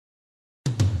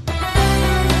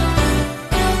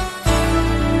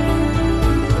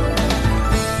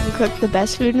cook the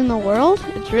best food in the world.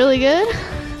 It's really good.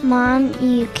 Mom,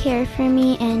 you care for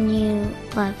me and you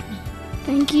love me.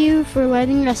 Thank you for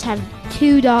letting us have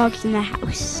 2 dogs in the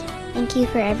house. Thank you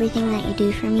for everything that you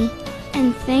do for me.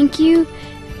 And thank you,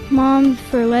 Mom,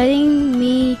 for letting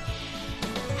me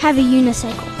have a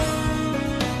unicycle.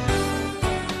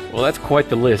 Well, that's quite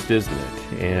the list, isn't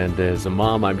it? And as a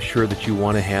mom, I'm sure that you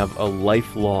want to have a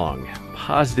lifelong,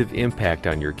 positive impact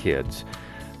on your kids.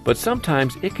 But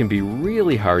sometimes it can be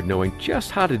really hard knowing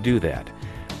just how to do that.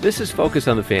 This is Focus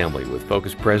on the Family with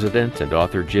Focus President and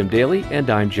author Jim Daly, and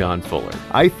I'm John Fuller.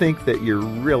 I think that you're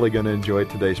really going to enjoy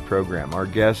today's program. Our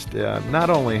guest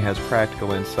not only has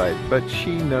practical insight, but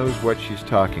she knows what she's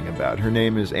talking about. Her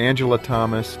name is Angela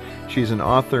Thomas. She's an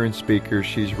author and speaker.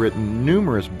 She's written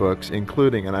numerous books,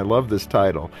 including, and I love this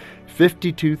title,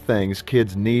 52 Things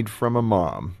Kids Need from a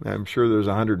Mom. I'm sure there's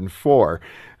 104.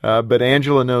 But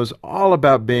Angela knows all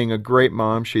about being a great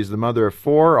mom. She's the mother of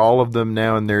 4, all of them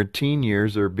now in their teen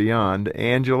years or beyond.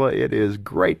 Angela, it is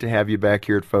great to have you back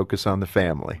here at Focus on the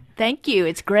Family. Thank you.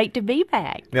 It's great to be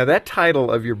back. Now, that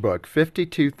title of your book,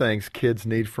 52 Things Kids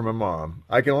Need from a Mom,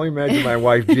 I can only imagine my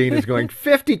wife, Jean, is going,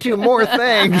 52 more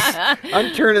things.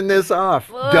 I'm turning this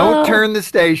off. Whoa. Don't turn the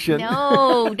station.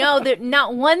 No,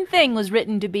 not one thing was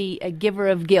written to be a giver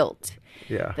of guilt.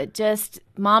 Yeah. But just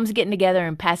moms getting together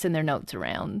and passing their notes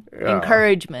around. Yeah.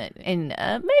 Encouragement and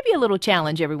maybe a little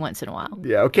challenge every once in a while.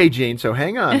 Yeah. Okay, Jean, so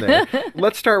hang on there.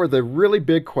 Let's start with a really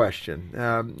big question.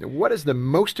 What is the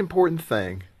most important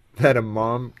thing that a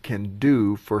mom can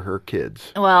do for her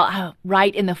kids? Well,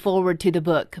 right in the foreword to the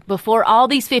book, before all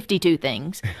these 52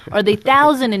 things, or the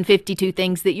 1,052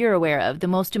 things that you're aware of, the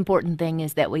most important thing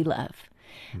is that we love.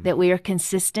 That we are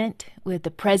consistent with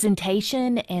the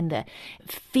presentation and the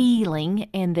feeling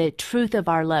and the truth of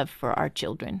our love for our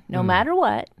children, no matter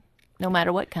what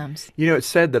comes. You know, it's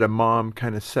said that a mom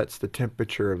kind of sets the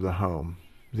temperature of the home,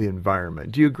 the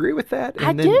environment. Do you agree with that?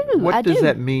 And I do. What does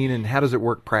that mean, and how does it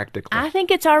work practically? I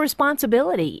think it's our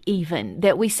responsibility, even,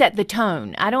 that we set the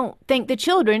tone. I don't think the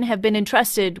children have been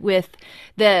entrusted with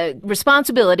the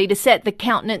responsibility to set the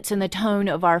countenance and the tone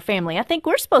of our family. I think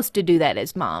we're supposed to do that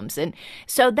as moms. And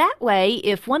so that way,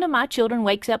 if one of my children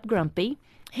wakes up grumpy,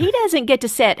 he doesn't get to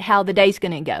set how the day's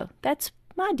going to go. That's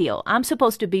my deal. I'm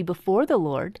supposed to be before the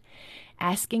Lord,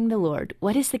 asking the Lord,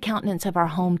 what is the countenance of our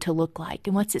home to look like,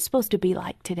 and what's it supposed to be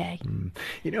like today?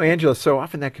 You know, Angela, so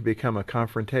often that could become a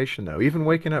confrontation, though. Even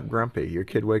waking up grumpy. Your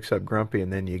kid wakes up grumpy,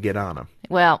 and then you get on them.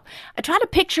 Well, I try to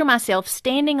picture myself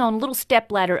standing on a little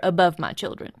stepladder above my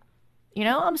children. You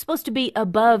know, I'm supposed to be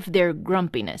above their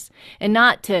grumpiness and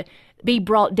not to be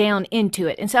brought down into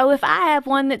it. And so if I have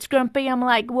one that's grumpy, I'm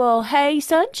like, well, hey,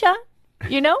 sunshine.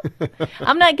 You know,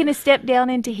 I'm not going to step down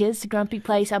into his grumpy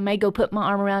place. I may go put my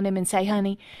arm around him and say,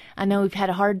 honey, I know we've had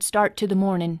a hard start to the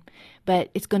morning, but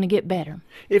it's going to get better.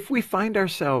 If we find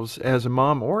ourselves as a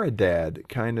mom or a dad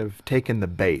kind of taking the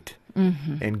bait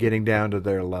and getting down to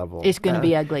their level, it's going to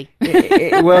be ugly.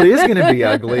 Well, it is going to be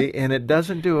ugly, and it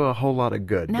doesn't do a whole lot of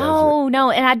good, does it?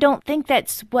 No, and I don't think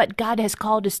that's what God has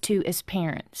called us to as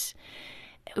parents.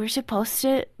 We're supposed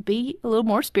to be a little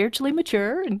more spiritually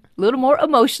mature and a little more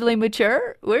emotionally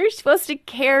mature. We're supposed to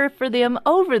care for them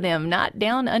over them, not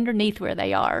down underneath where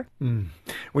they are. When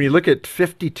you look at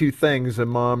 52 things a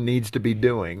mom needs to be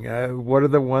doing, what are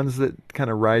the ones that kind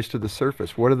of rise to the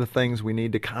surface? What are the things we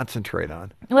need to concentrate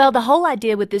on? Well, the whole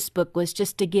idea with this book was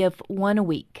just to give one a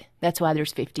week. That's why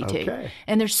there's 52. Okay.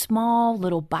 And there's small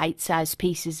little bite-sized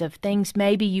pieces of things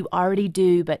maybe you already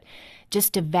do, but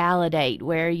just to validate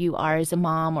where you are as a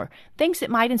mom, or things that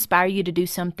might inspire you to do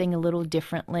something a little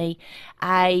differently.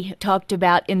 I talked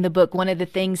about in the book, one of the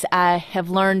things I have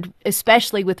learned,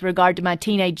 especially with regard to my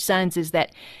teenage sons, is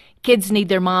that kids need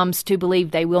their moms to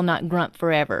believe they will not grunt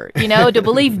forever, you know, to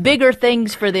believe bigger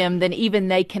things for them than even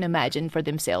they can imagine for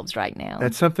themselves right now.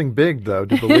 That's something big, though,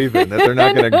 to believe in, that they're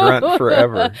not going to grunt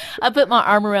forever. I put my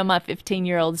arm around my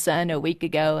 15-year-old son a week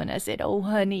ago, and I said, oh,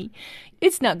 honey,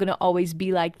 it's not going to always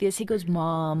be like this. He goes,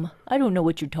 Mom, I don't know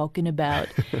what you're talking about.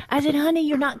 I said, honey,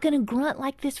 you're not going to grunt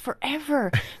like this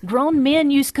forever. Grown men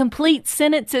use complete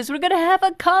sentences. We're going to have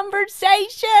a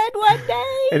conversation one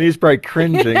day. And he's probably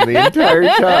cringing the entire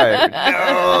time.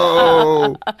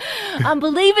 No! I'm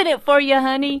believing it for you,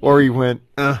 honey. Or he went,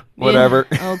 whatever.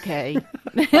 Yeah, okay.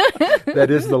 That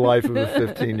is the life of a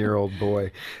 15-year-old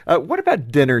boy. What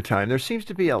about dinner time? There seems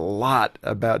to be a lot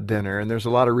about dinner, and there's a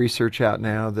lot of research out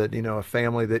now that, you know, a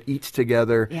family that eats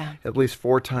together at least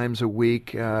 4 times a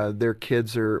week, their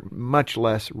kids are much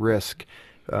less risk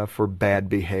for bad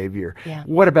behavior. Yeah.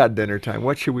 What about dinner time?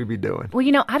 What should we be doing?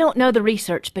 Well, I don't know the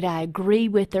research, but I agree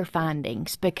with their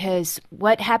findings, because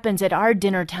what happens at our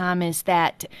dinner time is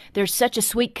that there's such a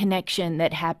sweet connection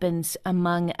that happens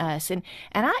among us. And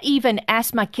I even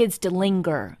ask my kids to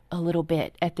linger a little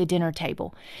bit at the dinner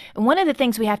table. And one of the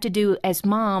things we have to do as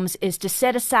moms is to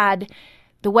set aside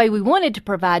the way we wanted to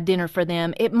provide dinner for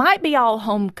them. It might be all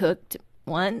home cooked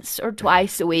once or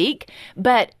twice a week,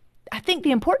 but I think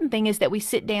the important thing is that we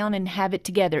sit down and have it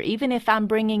together. Even if I'm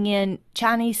bringing in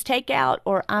Chinese takeout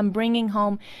or I'm bringing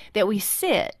home, that we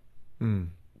sit.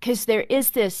 Because there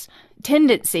is this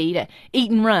tendency to eat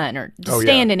and run, or to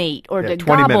stand and eat, or to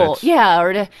 20 gobble. minutes. Yeah,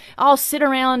 or to all sit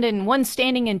around and one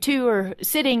standing and two are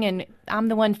sitting, and I'm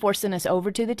the one forcing us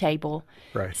over to the table.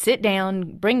 Right. Sit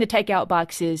down, bring the takeout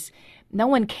boxes. No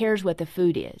one cares what the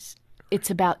food is. It's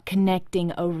about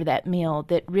connecting over that meal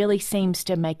that really seems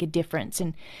to make a difference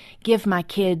and give my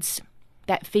kids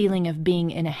that feeling of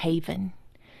being in a haven.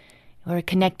 Or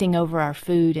connecting over our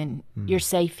food, and you're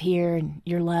safe here and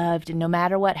you're loved, and no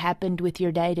matter what happened with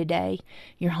your day today,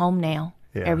 you're home now.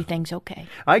 Yeah. Everything's okay.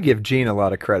 I give Jean a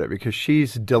lot of credit because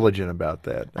she's diligent about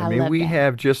that. I mean, love we that.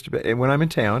 have just about, and when I'm in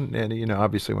town, and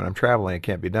obviously when I'm traveling, it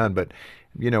can't be done, but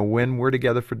when we're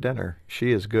together for dinner,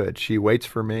 she is good. She waits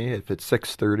for me if it's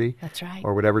 6:30. That's right.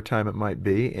 Or whatever time it might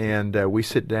be, and we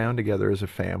sit down together as a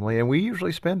family, and we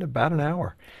usually spend about an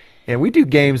hour. And we do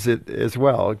games as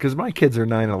well, because my kids are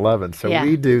 9 and 11, so Yeah.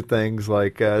 we do things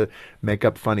like make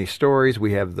up funny stories.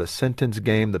 We have the sentence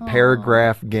game, the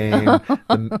paragraph game,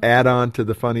 the add-on to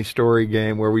the funny story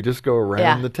game, where we just go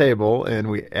around the table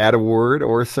and we add a word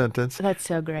or a sentence. That's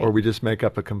so great. Or we just make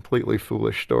up a completely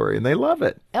foolish story, and they love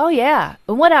it. Oh, yeah.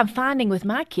 And what I'm finding with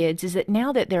my kids is that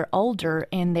now that they're older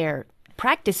and their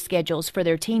practice schedules for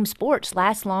their team sports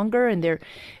last longer, and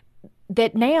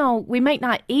that now we might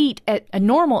not eat at a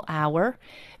normal hour,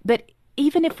 but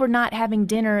even if we're not having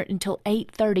dinner until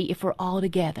 8:30, if we're all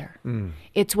together,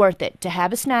 it's worth it to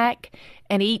have a snack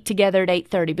and eat together at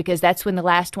 8:30, because that's when the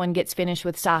last one gets finished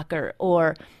with soccer.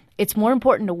 Or it's more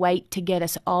important to wait to get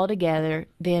us all together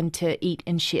than to eat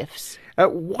in shifts.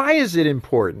 Why is it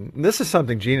important? And this is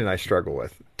something Jean and I struggle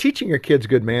with. Teaching your kids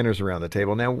good manners around the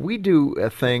table. Now, we do a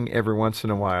thing every once in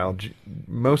a while,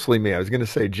 mostly me. I was going to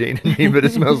say Jean and me, but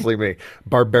it's mostly me.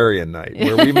 Barbarian night,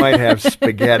 where we might have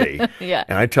spaghetti. Yeah.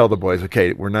 And I tell the boys,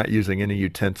 okay, we're not using any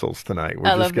utensils tonight. We're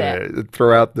I just love going to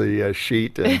throw out the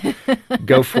sheet and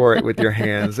go for it with your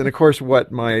hands. And, of course,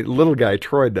 what my little guy,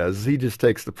 Troy, does is he just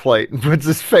takes the plate and puts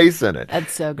his face in it.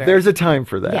 That's so great. There's a time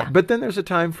for that. Yeah. But then there's a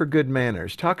time for good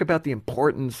manners. Talk about the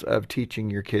importance of teaching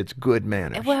your kids good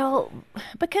manners. Well,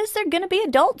 because they're going to be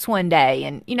adults one day.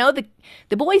 And,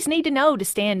 the boys need to know to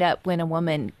stand up when a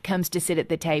woman comes to sit at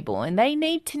the table. And they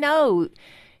need to know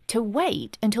to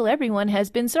wait until everyone has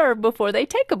been served before they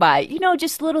take a bite.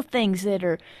 Just little things that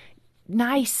are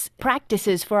nice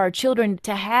practices for our children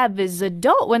to have as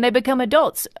when they become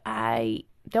adults. I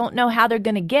don't know how they're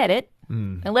going to get it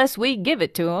unless we give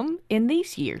it to them in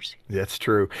these years. That's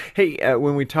true. Hey,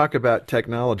 when we talk about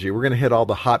technology, we're going to hit all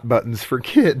the hot buttons for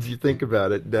kids. You think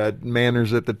about it,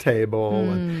 manners at the table.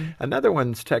 And another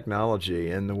one's technology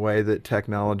and the way that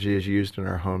technology is used in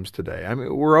our homes today. I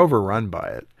mean, we're overrun by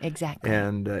it. Exactly.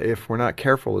 And if we're not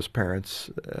careful as parents,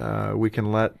 we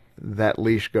can let that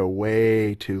leash go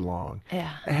way too long. Yeah.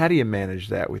 How do you manage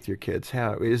that with your kids?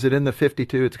 How is it in the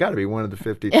 52? It's got to be one of the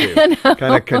 52.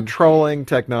 Kind of controlling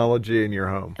technology in your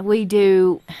home. We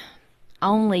do.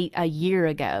 Only a year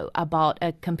ago, I bought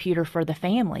a computer for the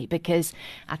family because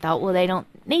I thought, well, they don't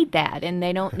need that and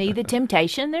they don't need the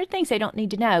temptation. There are things they don't need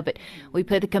to know. But we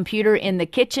put the computer in the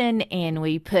kitchen and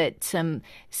we put some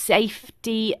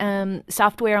safety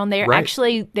software on there, Right.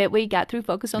 actually, that we got through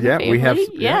Focus on Yeah, the Family.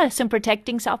 we have- Some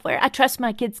protecting software. I trust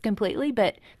my kids completely,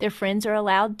 but their friends are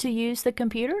allowed to use the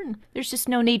computer. And there's just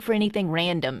no need for anything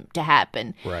random to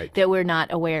happen Right. that we're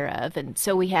not aware of. And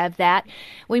so we have that.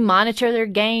 We monitor their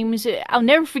games. I'll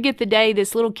never forget the day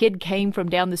this little kid came from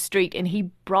down the street and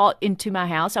he brought into my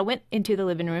house. I went into the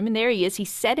living room and there he is. He's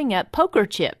setting up poker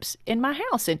chips in my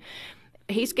house and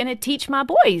he's going to teach my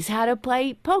boys how to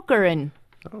play poker. And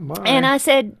Oh, my. I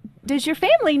said, does your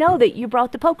family know that you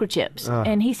brought the poker chips?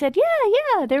 And he said,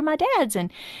 yeah, they're my dad's.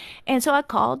 And so I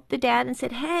called the dad and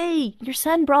said, hey, your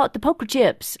son brought the poker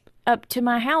chips up to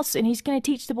my house and he's going to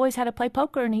teach the boys how to play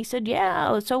poker. And he said,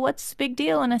 yeah, so what's the big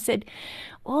deal? And I said,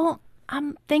 well,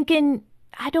 I'm thinking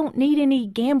I don't need any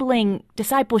gambling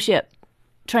discipleship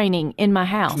training in my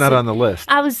house. It's not on the list.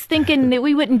 I was thinking that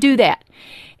we wouldn't do that.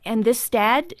 And this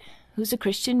dad, who's a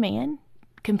Christian man,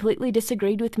 completely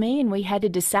disagreed with me, and we had to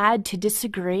decide to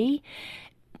disagree.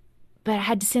 But I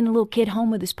had to send the little kid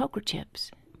home with his poker chips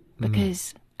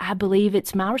because I believe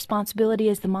it's my responsibility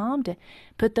as the mom to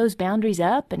put those boundaries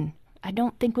up, and I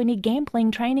don't think we need gambling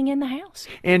training in the house.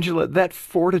 Angela, that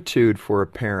fortitude for a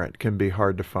parent can be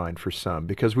hard to find for some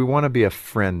because we want to be a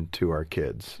friend to our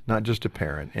kids, not just a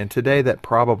parent. And today that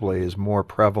probably is more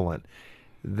prevalent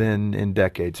than in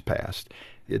decades past.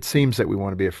 It seems that we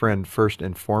want to be a friend first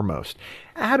and foremost.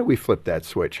 How do we flip that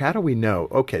switch? How do we know,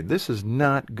 okay, this is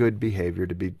not good behavior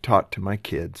to be taught to my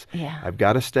kids. Yeah. I've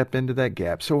got to step into that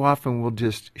gap. So often we'll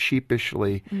just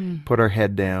sheepishly put our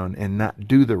head down and not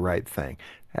do the right thing.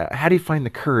 How do you find the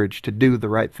courage to do the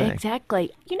right thing?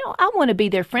 Exactly. I want to be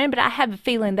their friend, but I have a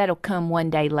feeling that'll come one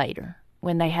day later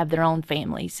when they have their own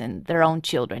families and their own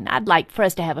children. I'd like for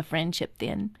us to have a friendship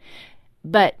then.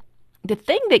 But the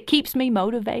thing that keeps me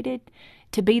motivated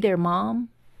to be their mom,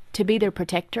 to be their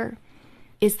protector,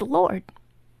 is the Lord.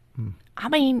 I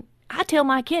mean, I tell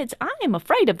my kids, I am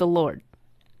afraid of the Lord.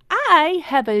 I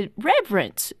have a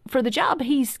reverence for the job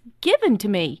He's given to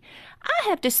me. I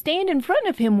have to stand in front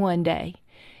of Him one day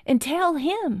and tell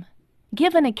Him,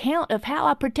 give an account of how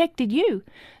I protected you.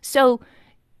 So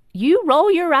you roll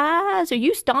your eyes or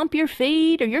you stomp your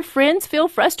feet or your friends feel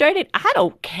frustrated. I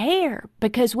don't care,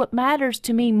 because what matters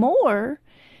to me more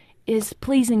is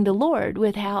pleasing the Lord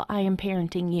with how I am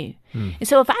parenting you. And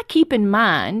so if I keep in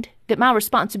mind that my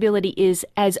responsibility is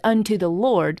as unto the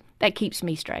Lord, that keeps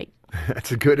me straight.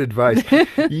 That's a good advice.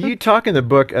 You talk in the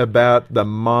book about the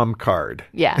mom card.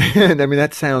 Yeah. And I mean,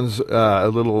 that sounds a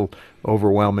little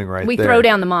overwhelming there. We throw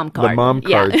down the mom card. The mom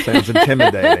card sounds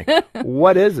intimidating.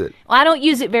 What is it? Well, I don't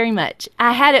use it very much.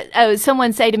 I had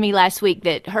someone say to me last week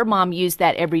that her mom used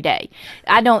that every day.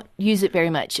 I don't use it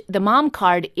very much. The mom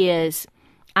card is,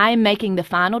 I am making the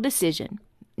final decision,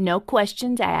 no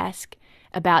questions asked,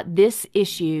 about this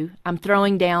issue. I'm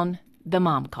throwing down the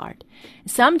mom card.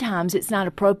 Sometimes it's not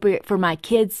appropriate for my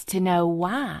kids to know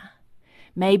why.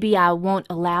 Maybe I won't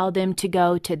allow them to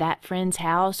go to that friend's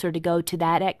house or to go to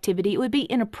that activity. It would be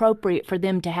inappropriate for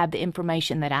them to have the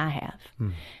information that I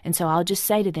have. And so I'll just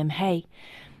say to them, hey,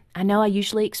 I know I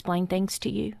usually explain things to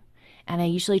you, and I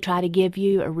usually try to give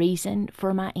you a reason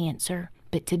for my answer,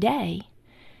 but today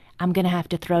I'm going to have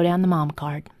to throw down the mom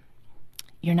card.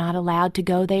 You're not allowed to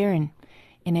go there, and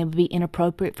it would be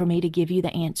inappropriate for me to give you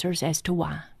the answers as to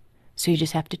why. So you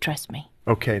just have to trust me.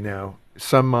 Okay, now,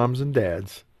 some moms and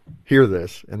dads hear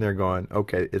this, and they're going,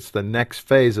 okay, it's the next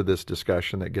phase of this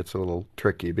discussion that gets a little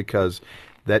tricky, because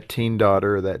that teen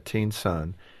daughter or that teen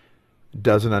son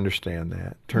doesn't understand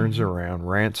that, turns around,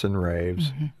 rants and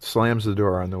raves, slams the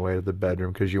door on the way to the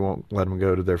bedroom because you won't let them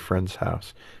go to their friend's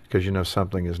house because you know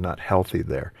something is not healthy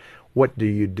there. What do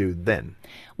you do then?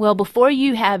 Well, before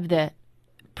you have the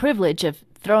privilege of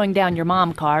throwing down your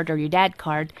mom card or your dad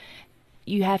card,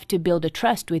 you have to build a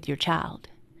trust with your child.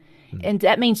 And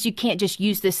that means you can't just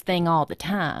use this thing all the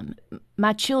time.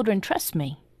 My children trust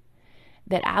me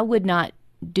that I would not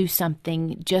do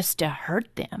something just to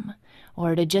hurt them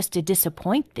or to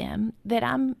disappoint them, that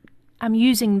I'm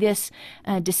using this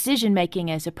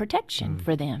decision-making as a protection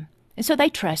for them. And so they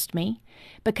trust me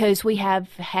because we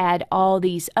have had all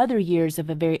these other years of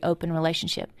a very open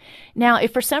relationship. Now,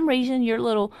 if for some reason your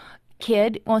little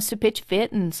kid wants to pitch a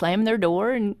fit and slam their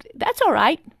door, and that's all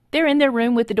right. They're in their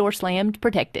room with the door slammed,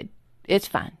 protected. It's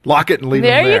fine. Lock it and leave them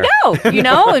there. There you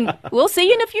go. And we'll see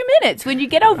you in a few minutes when you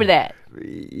get over that.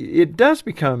 It does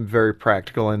become very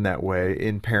practical in that way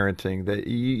in parenting, that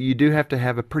you do have to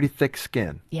have a pretty thick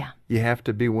skin. Yeah. You have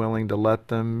to be willing to let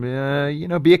them,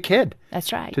 be a kid.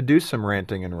 That's right. To do some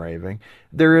ranting and raving.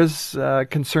 There is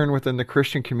concern within the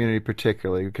Christian community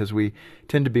particularly because we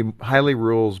tend to be highly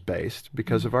rules-based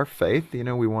because of our faith.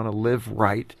 We want to live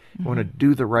right. We want to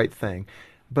do the right thing.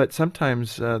 But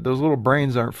sometimes those little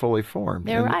brains aren't fully formed.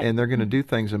 They're right. And they're going to do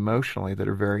things emotionally that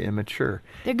are very immature.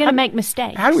 They're going to make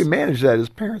mistakes. How do we manage that as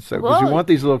parents, though? Because we want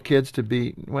these little kids to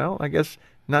be, I guess,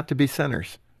 not to be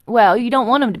sinners. Well, you don't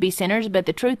want them to be sinners, but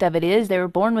the truth of it is they were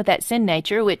born with that sin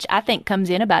nature, which I think comes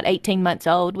in about 18 months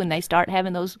old when they start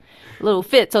having those little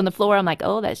fits on the floor. I'm like,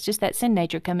 oh, that's just that sin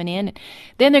nature coming in. And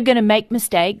then they're going to make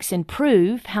mistakes and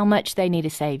prove how much they need a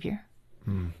Savior.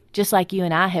 Just like you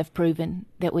and I have proven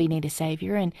that we need a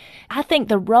Savior. And I think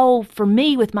the role for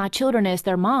me with my children as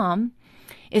their mom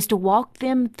is to walk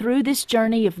them through this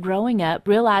journey of growing up,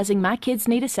 realizing my kids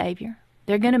need a Savior.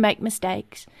 They're going to make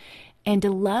mistakes. And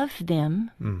to love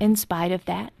them in spite of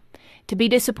that. To be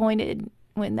disappointed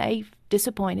when they've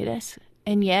disappointed us.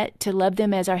 And yet to love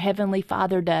them as our Heavenly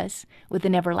Father does, with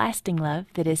an everlasting love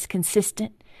that is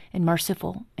consistent and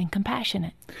merciful and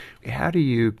compassionate. How do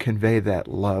you convey that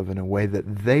love in a way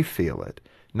that they feel it,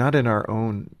 not in our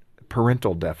own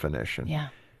parental definition? Yeah.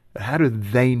 How do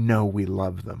they know we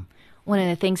love them? one of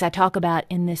the things I talk about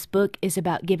in this book is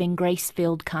about giving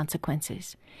grace-filled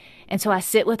consequences. And so I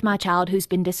sit with my child who's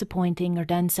been disappointing or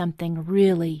done something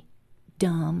really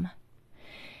dumb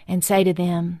and say to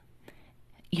them,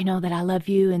 you know that I love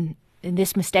you, and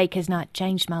this mistake has not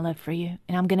changed my love for you,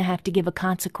 and I'm going to have to give a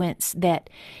consequence that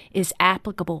is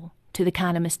applicable to the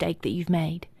kind of mistake that you've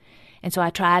made. And so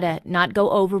I try to not go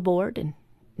overboard and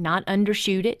not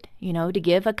undershoot it, to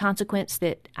give a consequence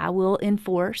that I will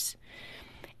enforce.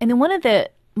 And then one of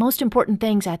the most important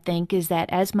things, I think, is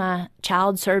that as my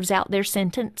child serves out their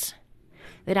sentence,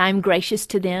 that I'm gracious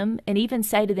to them and even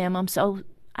say to them,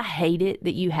 I hate it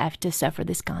that you have to suffer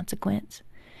this consequence,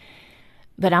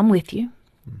 but I'm with you.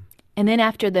 And then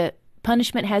after the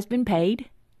punishment has been paid,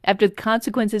 after the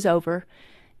consequence is over,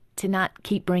 to not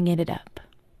keep bringing it up.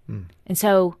 And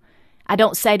so I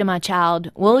don't say to my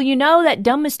child, well, that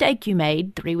dumb mistake you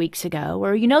made 3 weeks ago,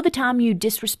 or the time you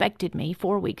disrespected me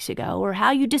 4 weeks ago, or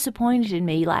how you disappointed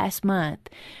me last month.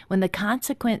 When the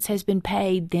consequence has been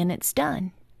paid, then it's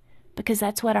done. Because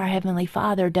that's what our Heavenly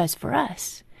Father does for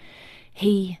us.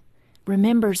 He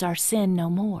remembers our sin no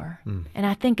more. And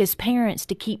I think as parents,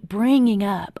 to keep bringing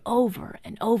up over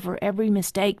and over every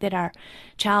mistake that our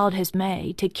child has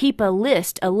made, to keep a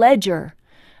ledger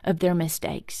of their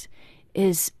mistakes,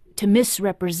 is to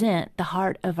misrepresent the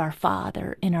heart of our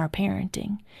Father in our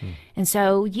parenting. And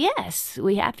so, yes,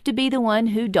 we have to be the one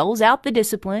who doles out the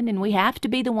discipline, and we have to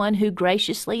be the one who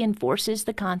graciously enforces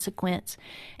the consequence.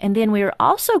 And then we are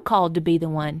also called to be the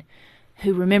one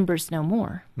who remembers no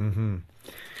more.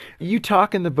 You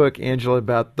talk in the book, Angela,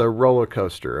 about the roller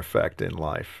coaster effect in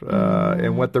life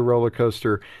and what the roller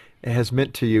coaster has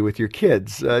meant to you with your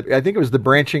kids. I think it was the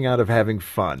branching out of having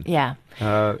fun. Yeah.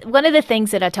 One of the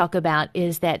things that I talk about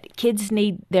is that kids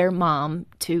need their mom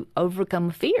to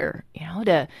overcome fear,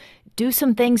 to do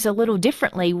some things a little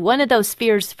differently. One of those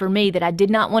fears for me that I did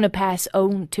not want to pass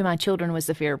on to my children was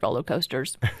the fear of roller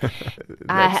coasters.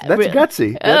 That's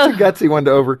gutsy. That's a gutsy one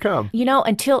to overcome.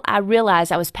 Until I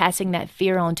realized I was passing that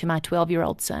fear on to my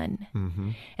 12-year-old son,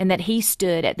 and that he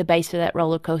stood at the base of that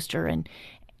roller coaster and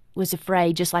was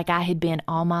afraid, just like I had been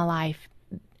all my life.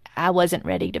 I wasn't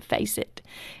ready to face it.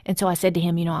 And so I said to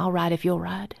him, I'll ride if you'll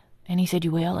ride. And he said,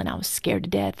 you will? And I was scared to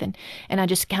death. And I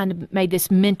just kind of made this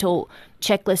mental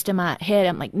checklist in my head.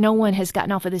 I'm like, no one has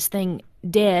gotten off of this thing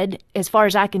dead as far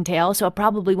as I can tell, so I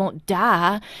probably won't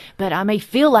die, but I may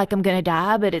feel like I'm going to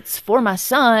die, but it's for my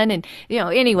son. And,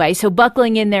 anyway, so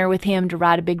buckling in there with him to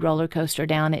ride a big roller coaster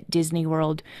down at Disney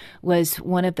World was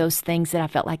one of those things that I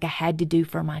felt like I had to do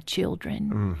for my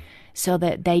children. So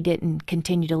that they didn't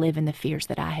continue to live in the fears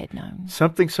that I had known.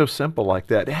 Something so simple like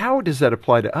that. How does that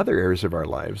apply to other areas of our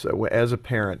lives? As a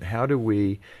parent, how do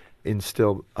we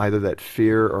instill either that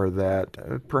fear or that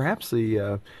perhaps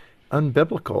the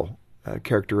unbiblical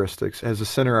characteristics as a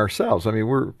sinner ourselves? I mean,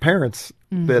 we're parents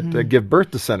that give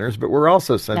birth to sinners, but we're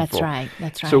also sinful.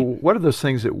 That's right. So what are those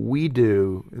things that we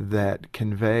do that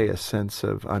convey a sense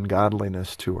of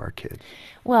ungodliness to our kids?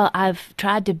 Well, I've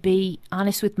tried to be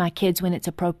honest with my kids when it's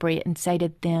appropriate and say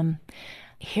to them,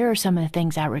 here are some of the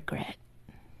things I regret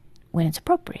when it's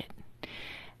appropriate.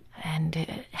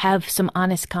 And have some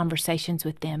honest conversations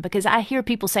with them. Because I hear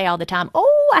people say all the time,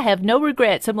 oh, I have no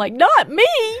regrets. I'm like, not me.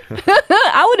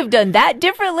 I would have done that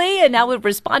differently, and I would have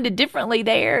responded differently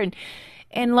there.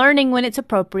 And learning when it's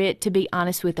appropriate to be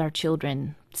honest with our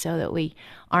children so that we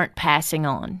aren't passing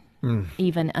on,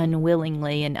 even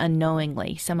unwillingly and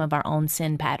unknowingly, some of our own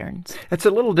sin patterns. It's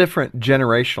a little different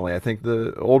generationally. I think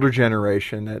the older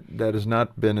generation, that has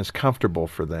not been as comfortable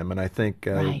for them. And I think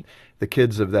the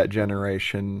kids of that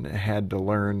generation had to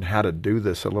learn how to do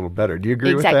this a little better. Do you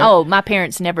agree with that? Oh, my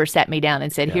parents never sat me down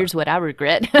and said, here's what I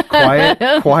regret.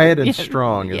 Quiet and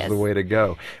strong is the way to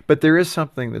go. But there is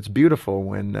something that's beautiful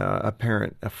when a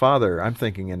father, I'm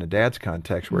thinking in a dad's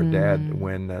context, where dad,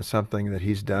 when something that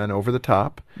he's done over the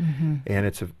top, and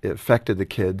it affected the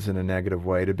kids in a negative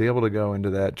way, to be able to go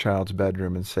into that child's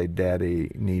bedroom and say,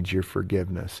 Daddy needs your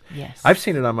forgiveness. Yes. I've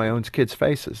seen it on my own kids'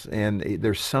 faces, and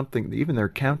there's something, even their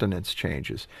countenance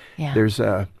changes. Yeah. There's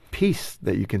a peace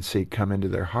that you can see come into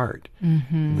their heart,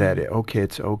 that,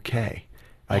 it's okay.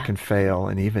 I can fail,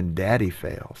 and even Daddy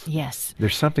fails. Yes.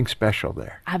 There's something special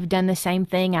there. I've done the same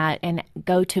thing. And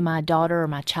go to my daughter or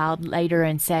my child later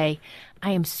and say,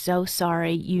 I am so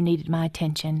sorry you needed my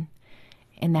attention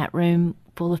in that room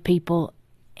full of people,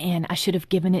 and I should have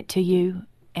given it to you,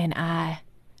 and I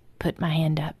put my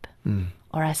hand up.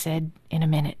 Or I said, in a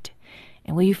minute.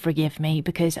 And will you forgive me?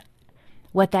 Because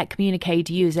what that communicated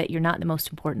to you is that you're not the most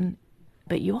important,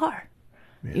 but you are.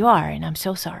 Yeah. You are, and I'm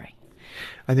so sorry.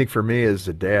 I think for me as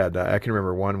a dad, I can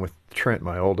remember one with Trent,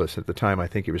 my oldest. At the time, I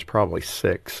think he was probably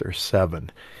 6 or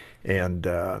 7. And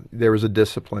there was a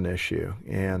discipline issue.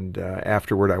 And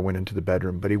afterward, I went into the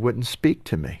bedroom, but he wouldn't speak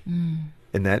to me.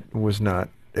 And that was not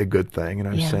a good thing. And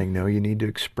I was saying, no, you need to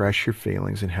express your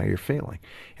feelings and how you're feeling.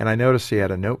 And I noticed he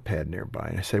had a notepad nearby.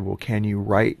 And I said, well, can you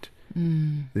write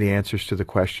the answers to the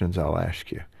questions I'll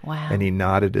ask you? Wow. And he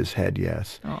nodded his head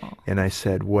yes. Oh. And I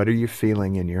said, what are you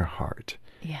feeling in your heart?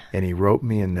 Yeah. And he wrote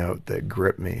me a note that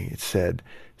gripped me. It said,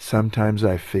 sometimes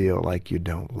I feel like you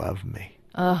don't love me.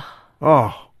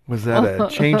 Oh, was that a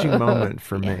changing moment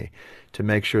for me to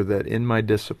make sure that in my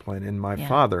discipline, in my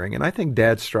fathering, and I think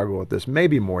dads struggle with this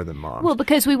maybe more than moms. Well,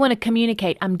 because we want to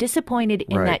communicate, I'm disappointed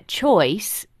in that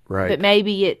choice, but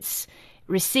maybe it's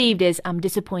received as I'm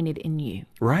disappointed in you.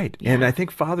 Right. Yeah. And I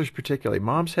think fathers particularly,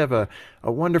 moms have a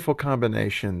wonderful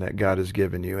combination that God has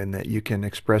given you and that you can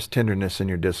express tenderness in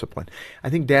your discipline. I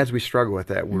think dads, we struggle with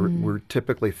that. We're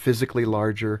typically physically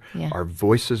larger. Our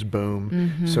voices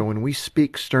boom. So when we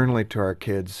speak sternly to our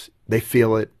kids, they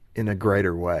feel it in a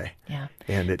greater way. Yeah.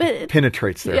 And it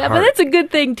penetrates their heart. Yeah, but that's a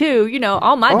good thing, too. You know,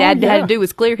 all my dad had to do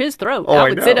was clear his throat. I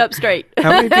would sit up straight.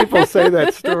 How many people say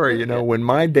that story? You know, when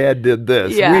my dad did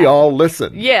this, we all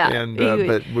listened. Yeah. And,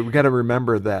 but we've got to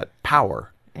remember that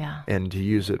power. Yeah. And to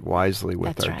use it wisely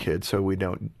with our kids so we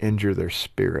don't injure their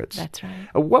spirits. That's right.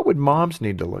 What would moms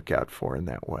need to look out for in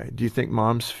that way? Do you think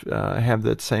moms have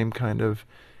that same kind of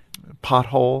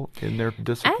pothole in their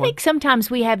discipline? I think sometimes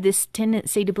we have this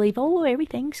tendency to believe, oh,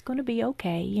 everything's going to be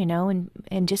okay, you know,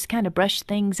 and just kind of brush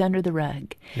things under the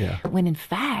rug. Yeah. When in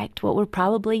fact, what we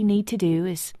probably need to do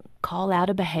is call out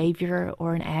a behavior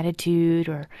or an attitude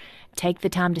or take the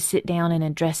time to sit down and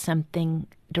address something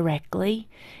directly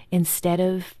instead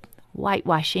of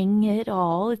whitewashing it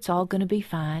all. It's all going to be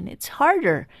fine. It's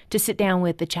harder to sit down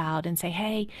with the child and say,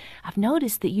 hey, I've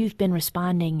noticed that you've been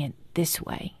responding in this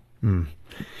way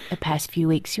the past few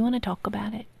weeks. You want to talk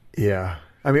about it? Yeah.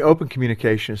 I mean, open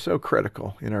communication is so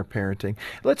critical in our parenting.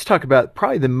 Let's talk about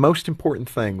probably the most important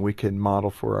thing we can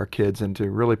model for our kids and to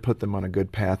really put them on a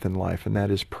good path in life, and that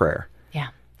is prayer. Yeah.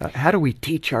 How do we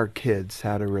teach our kids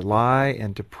how to rely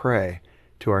and to pray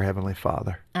to our Heavenly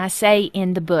Father? I say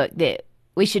in the book that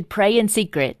we should pray in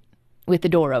secret with the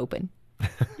door open.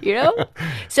 You know?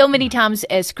 So many times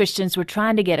as Christians, we're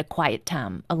trying to get a quiet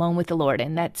time alone with the Lord,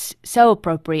 and that's so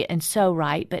appropriate and so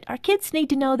right. But our kids need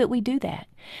to know that we do that.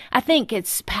 I think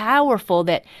it's powerful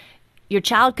that your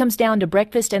child comes down to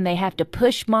breakfast and they have to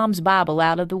push mom's Bible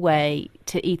out of the way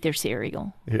to eat their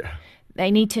cereal. Yeah. They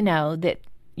need to know that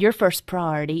your first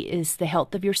priority is the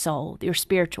health of your soul, your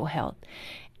spiritual health.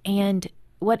 And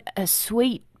what a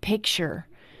sweet picture.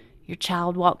 Your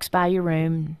child walks by your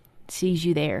room, sees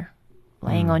you there,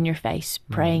 laying on your face,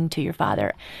 praying to your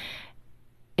Father.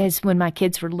 As when my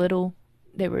kids were little,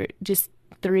 they were just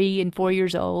 3 and 4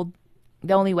 years old.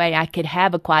 The only way I could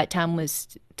have a quiet time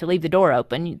was to leave the door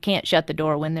open. You can't shut the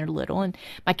door when they're little. And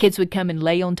my kids would come and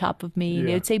lay on top of me, and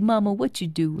they'd say, Mama, what you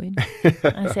doing?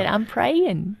 I said, I'm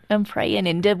praying.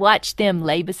 And to watch them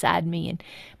lay beside me and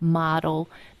model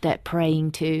that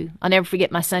praying too. I'll never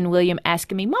forget my son William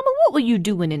asking me, Mama, what were you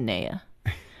doing in there?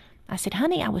 I said,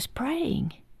 honey, I was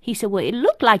praying. He said, well, it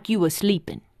looked like you were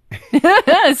sleeping.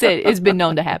 I said, it's been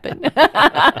known to happen.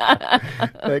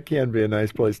 That can be a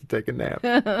nice place to take a nap.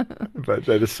 But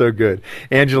that is so good.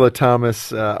 Angela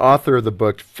Thomas, author of the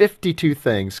book, 52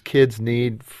 Things Kids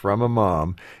Need from a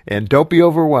Mom. And don't be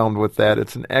overwhelmed with that.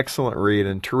 It's an excellent read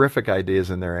and terrific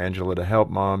ideas in there, Angela, to help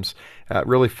moms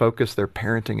really focus their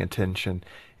parenting attention.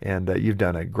 And you've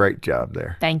done a great job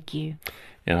there. Thank you.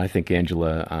 And I think,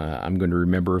 Angela, I'm going to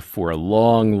remember for a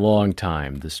long, long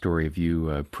time the story of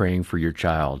you praying for your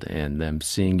child and them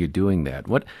seeing you doing that.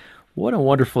 What a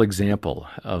wonderful example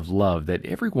of love that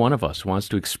every one of us wants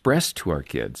to express to our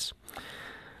kids.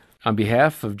 On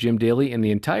behalf of Jim Daly and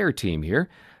the entire team here,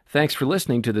 thanks for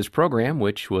listening to this program,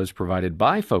 which was provided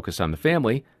by Focus on the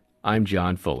Family. I'm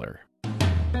John Fuller.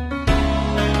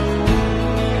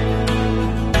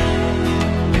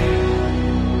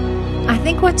 I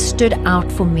think what stood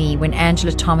out for me when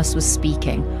Angela Thomas was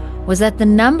speaking was that the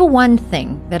number one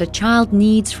thing that a child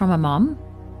needs from a mom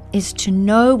is to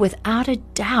know without a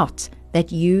doubt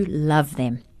that you love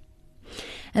them.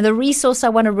 And the resource I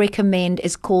want to recommend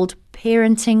is called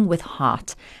Parenting with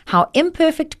Heart: How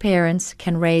Imperfect Parents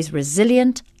Can Raise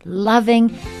Resilient,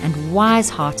 Loving, and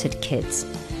Wise-Hearted Kids.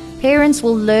 Parents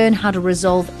will learn how to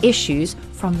resolve issues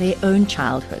from their own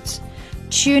childhoods,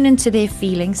 tune into their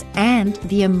feelings and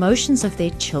the emotions of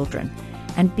their children,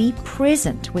 and be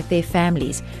present with their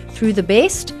families through the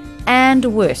best and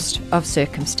worst of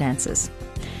circumstances.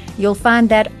 You'll find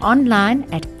that online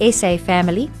at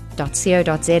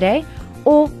safamily.co.za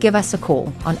or give us a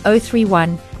call on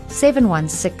 031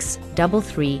 716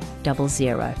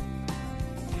 3300.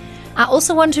 I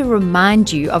also want to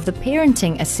remind you of the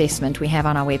parenting assessment we have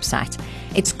on our website.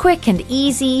 It's quick and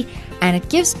easy, and it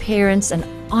gives parents an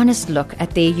honest look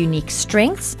at their unique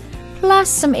strengths, plus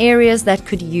some areas that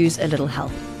could use a little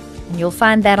help. And you'll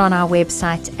find that on our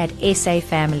website at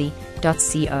safamily.co.za.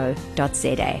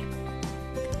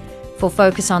 For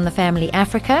Focus on the Family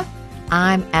Africa,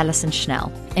 I'm Alison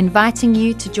Schnell, inviting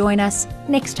you to join us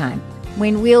next time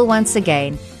when we'll once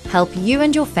again help you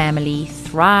and your family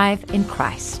thrive in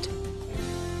Christ.